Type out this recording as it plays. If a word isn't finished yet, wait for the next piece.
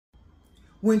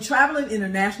When traveling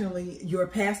internationally, your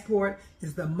passport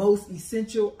is the most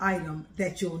essential item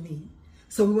that you'll need.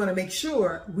 So we want to make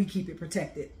sure we keep it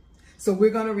protected. So we're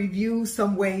going to review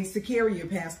some ways to carry your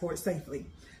passport safely.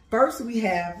 First, we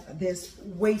have this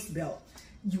waist belt.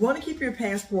 You want to keep your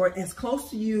passport as close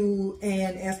to you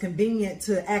and as convenient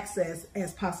to access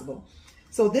as possible.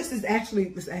 So this is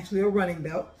actually a running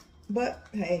belt, but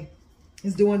hey,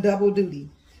 it's doing double duty.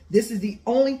 This is the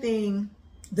only thing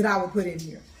that I would put in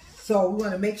here. So we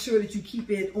want to make sure that you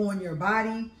keep it on your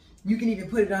body. You can even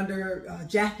put it under a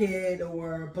jacket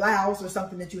or blouse or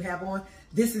something that you have on.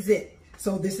 This is it.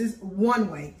 So this is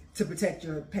one way to protect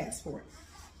your passport.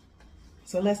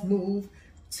 So let's move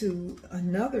to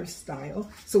another style.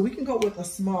 So we can go with a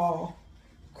small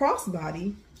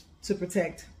crossbody to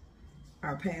protect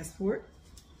our passport.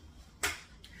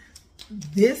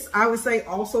 This, I would say,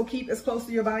 also keep as close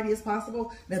to your body as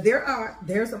possible. Now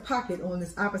there's a pocket on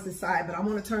this opposite side, but I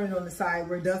want to turn it on the side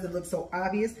where it doesn't look so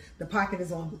obvious. The pocket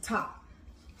is on the top.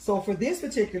 So for this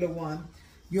particular one,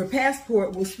 your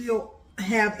passport will still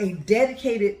have a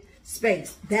dedicated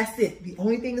space. That's it. The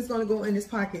only thing that's going to go in this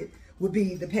pocket would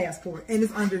be the passport, and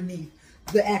it's underneath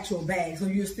the actual bag. So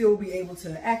you'll still be able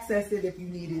to access it if you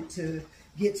needed to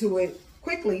get to it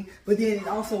quickly, but then it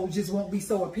also just won't be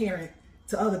so apparent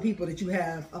to other people that you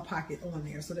have a pocket on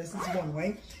there. So that's just one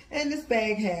way. And this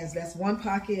bag that's one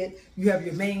pocket. You have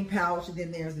your main pouch, and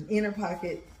then there's an inner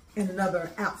pocket and another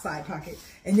outside pocket.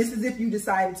 And this is if you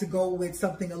decided to go with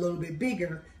something a little bit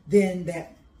bigger than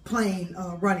that plain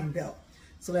running belt.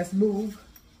 So let's move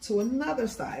to another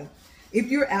style. If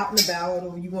you're out and about,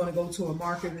 or you want to go to a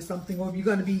market or something, or if you're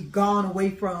going to be gone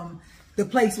away from the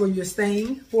place where you're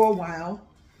staying for a while,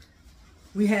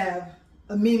 we have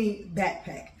a mini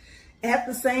backpack. At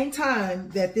the same time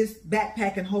that this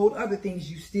backpack can hold other things,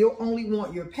 you still only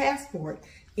want your passport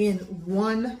in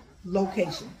one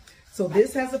location. So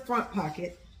this has a front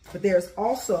pocket, but there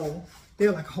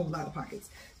are like a whole lot of pockets.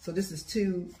 So this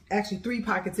is actually three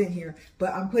pockets in here,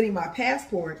 but I'm putting my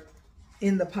passport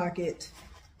in the pocket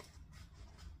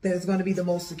that is going to be the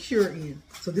most secure in.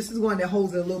 So this is one that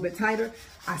holds it a little bit tighter.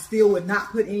 I still would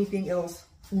not put anything else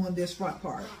on this front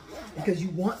part, because you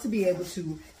want to be able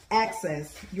to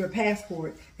access your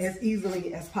passport as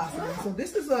easily as possible. So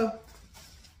this is a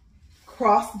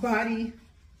crossbody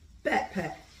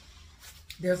backpack.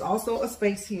 There's also a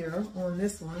space here on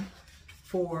this one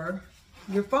for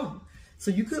your phone.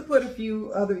 So you could put a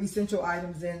few other essential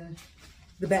items in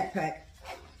the backpack.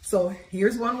 So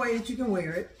here's one way that you can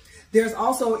wear it. There's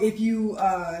also, if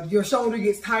your shoulder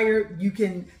gets tired, you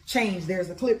can change. There's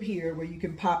a clip here where you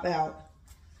can pop out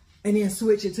and then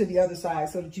switch it to the other side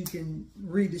so that you can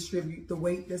redistribute the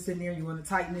weight that's in there. You want to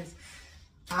tighten this.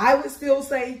 I would still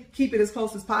say keep it as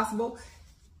close as possible.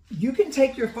 You can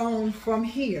take your phone from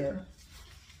here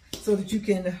so that you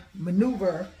can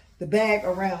maneuver the bag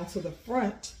around to the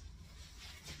front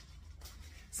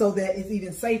so that it's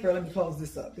even safer. Let me close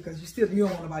this up, because you don't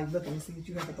want nobody looking to see that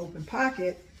you have an open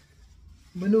pocket.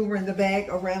 Maneuvering the bag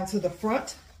around to the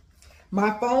front.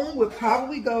 My phone would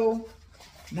probably go,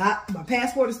 my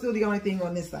passport is still the only thing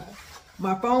on this side.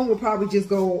 My phone would probably just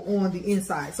go on the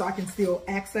inside so I can still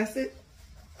access it,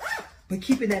 but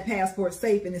keeping that passport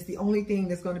safe, and it's the only thing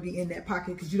that's going to be in that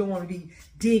pocket, because you don't want to be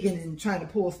digging and trying to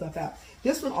pull stuff out.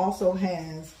 This one also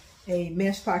has a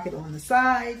mesh pocket on the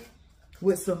side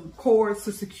with some cords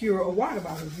to secure a water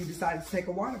bottle if you decide to take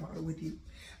a water bottle with you.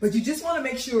 But you just want to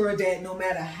make sure that no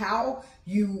matter how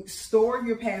you store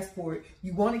your passport,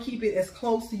 you want to keep it as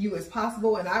close to you as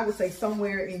possible. And I would say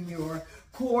somewhere in your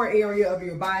core area of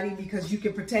your body, because you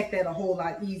can protect that a whole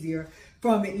lot easier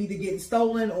from it either getting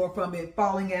stolen or from it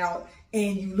falling out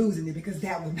and you losing it, because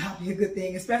that would not be a good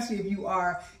thing, especially if you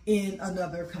are in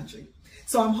another country.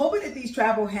 So I'm hoping that these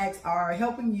travel hacks are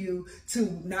helping you to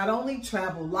not only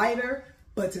travel lighter,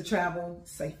 but to travel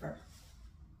safer.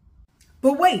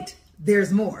 But wait,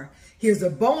 there's more. Here's a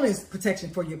bonus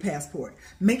protection for your passport.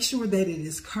 Make sure that it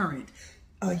is current,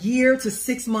 a year to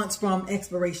 6 months from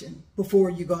expiration before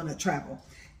you're going to travel.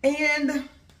 And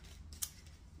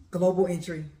global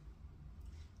entry.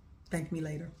 Thank me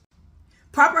later.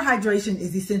 Proper hydration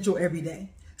is essential every day.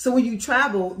 So when you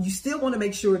travel, you still want to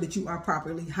make sure that you are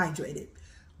properly hydrated.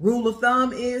 Rule of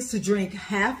thumb is to drink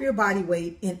half your body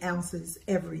weight in ounces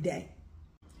every day.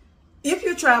 If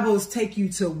your travels take you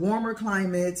to warmer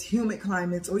climates, humid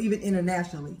climates, or even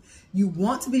internationally, you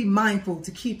want to be mindful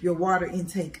to keep your water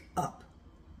intake up.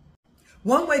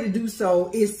 One way to do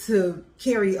so is to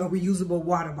carry a reusable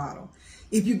water bottle.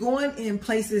 If you're going in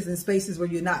places and spaces where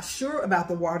you're not sure about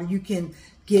the water, you can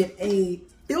get a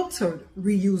filtered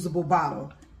reusable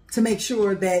bottle to make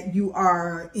sure that you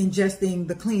are ingesting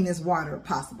the cleanest water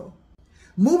possible.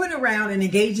 moving around and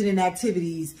engaging in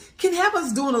activities can have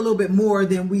us doing a little bit more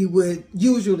than we would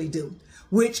usually do,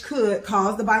 which could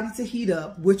cause the body to heat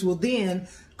up, which will then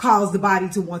cause the body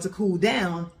to want to cool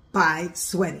down by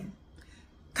sweating.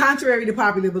 Contrary to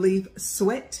popular belief,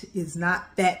 sweat is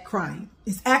not fat crying.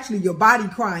 It's actually your body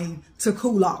crying to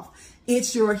cool off.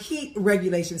 It's your heat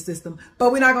regulation system.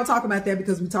 But we're not going to talk about that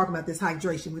because we talk about this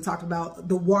hydration. We talk about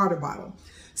the water bottle.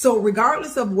 So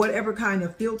regardless of whatever kind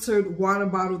of filtered water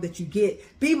bottle that you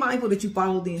get, be mindful that you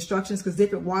follow the instructions, because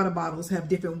different water bottles have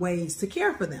different ways to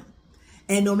care for them.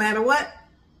 And no matter what,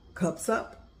 cups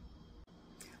up.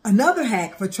 Another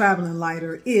hack for traveling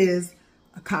lighter is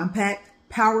a compact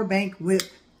power bank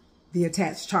with the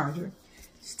attached charger.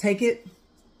 Just take it,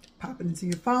 pop it into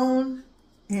your phone,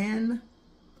 and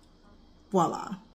voila.